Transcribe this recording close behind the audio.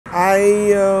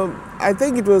I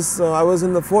think it was, I was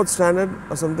in the 4th standard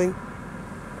or something,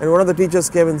 and one of the teachers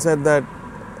came and said that,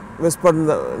 whispered in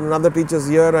another teacher's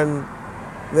ear, and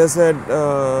they said,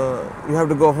 you have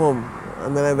to go home.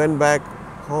 And then I went back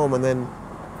home and then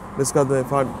discussed with my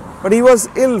father. But he was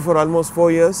ill for almost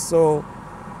 4 years, so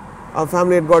our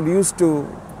family had got used to,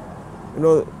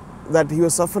 that he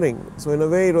was suffering. So in a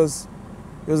way, he was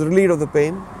relieved of the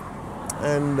pain,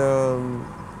 and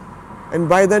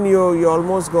by then you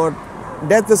almost got,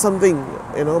 death is something,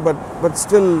 but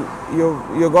still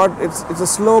you got, it's a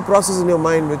slow process in your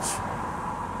mind which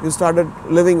you started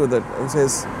living with it and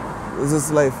says, this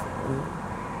is life.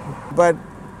 But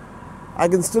I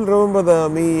can still remember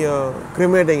me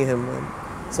cremating him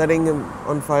and setting him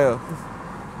on fire.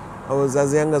 I was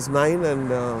as young as 9, and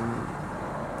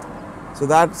so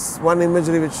that's one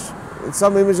imagery which,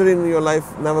 some imagery in your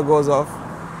life never goes off.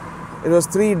 It was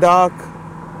 3 dark,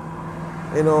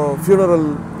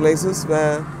 funeral places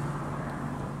where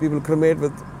people cremate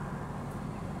with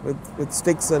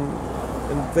sticks and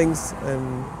things,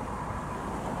 and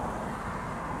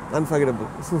unforgettable.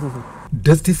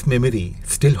 Does this memory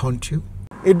still haunt you?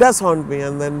 It does haunt me,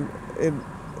 and then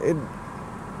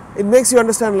it makes you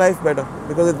understand life better,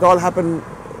 because it all happened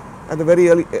at the very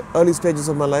early stages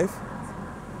of my life.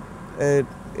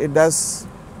 It does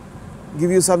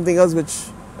give you something else which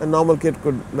a normal kid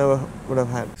would have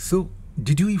had. So,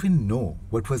 did you even know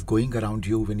what was going around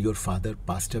you when your father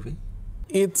passed away?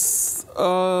 It's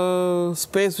a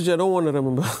space which I don't want to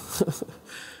remember.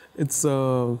 It's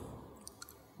a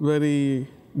very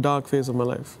dark phase of my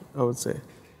life, I would say.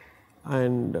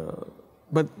 And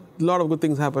but a lot of good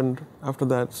things happened after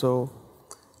that. So,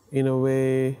 in a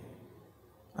way,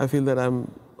 I feel that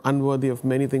I'm unworthy of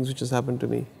many things which has happened to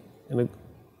me, and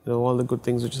all the good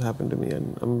things which has happened to me.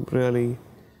 And I'm really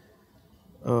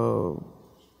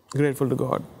grateful to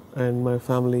God and my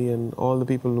family and all the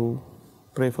people who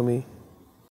pray for me.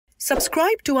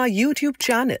 Subscribe to our YouTube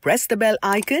channel, press the bell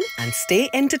icon, and stay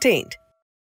entertained.